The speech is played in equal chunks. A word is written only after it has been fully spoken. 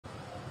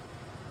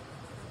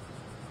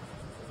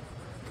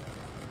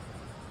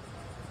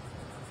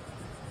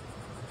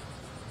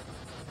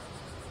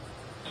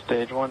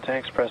Stage 1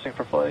 tanks pressing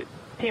for flight.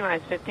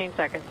 T-minus 15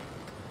 seconds.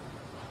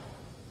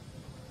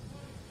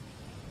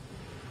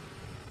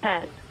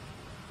 10,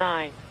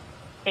 9,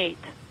 8,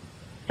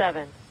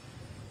 7,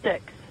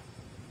 6,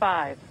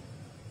 5,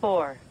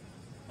 4,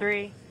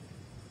 3,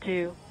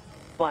 2,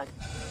 1,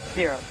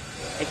 0.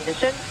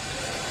 Ignition.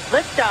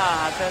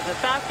 Liftoff of the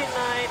Falcon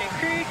 9 and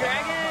Crew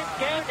Dragon.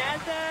 Go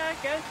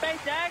NASA, go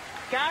SpaceX,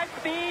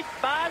 Godspeed,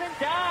 Bob and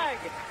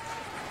Doug.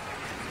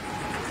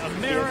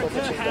 America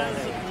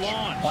has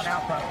launched.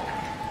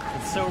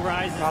 And so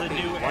rises a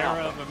new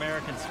era of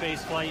American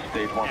spaceflight,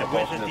 and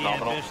with it the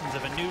ambitions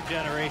of a new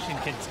generation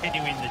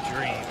continuing the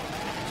dream.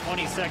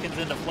 20 seconds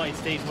into flight,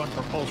 stage 1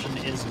 propulsion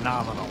is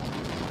nominal.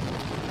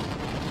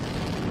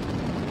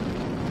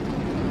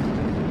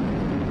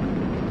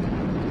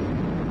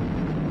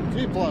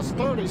 T plus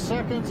 30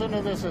 seconds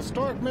into this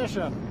historic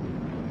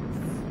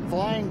mission.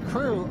 Flying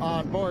crew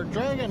on board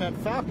Dragon and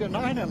Falcon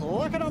 9, and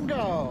look at them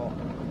go.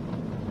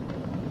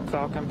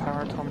 Falcon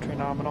power telemetry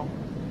nominal.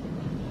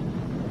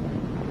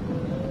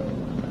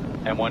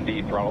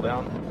 M1D throttle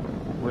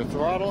down. We're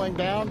throttling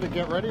down to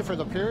get ready for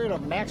the period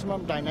of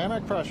maximum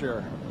dynamic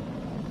pressure.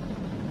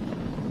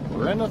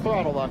 We're in the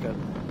throttle bucket.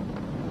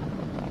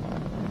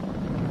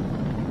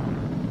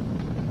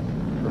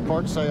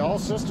 Reports say all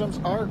systems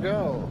are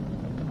go.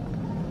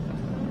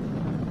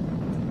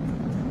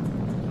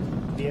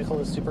 Vehicle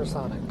is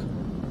supersonic.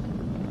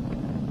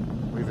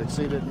 We've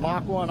exceeded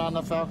Mach 1 on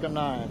the Falcon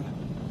 9.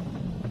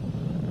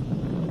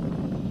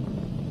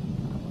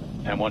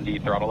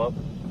 M1D throttle up.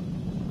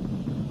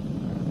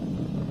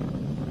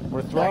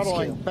 We're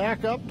throttling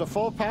back up to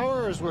full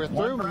power as we're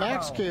through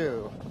max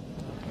Q.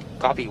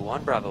 Copy,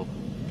 1 Bravo.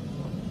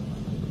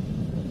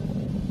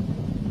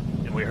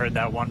 And we heard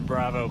that 1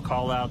 Bravo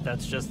call out.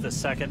 That's just the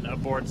second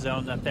abort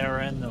zone that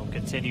they're in. They'll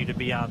continue to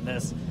be on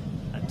this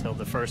until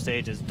the first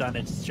stage has done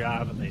its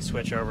job and they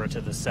switch over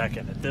to the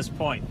second. At this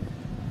point,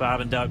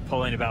 Bob and Doug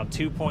pulling about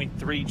 2.3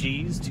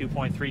 Gs,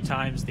 2.3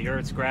 times the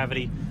Earth's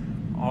gravity,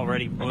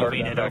 already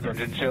moving at over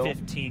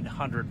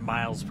 1,500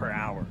 miles per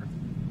hour.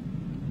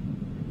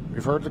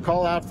 We've heard the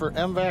call out for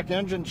MVAC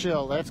engine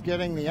chill. That's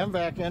getting the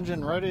MVAC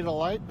engine ready to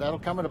light. That'll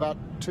come at about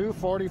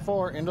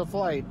 2:44 into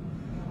flight.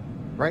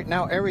 Right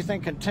now,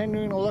 everything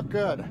continuing to look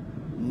good.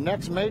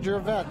 Next major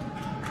event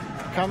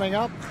coming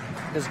up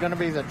is going to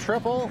be the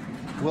triple.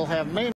 We'll have main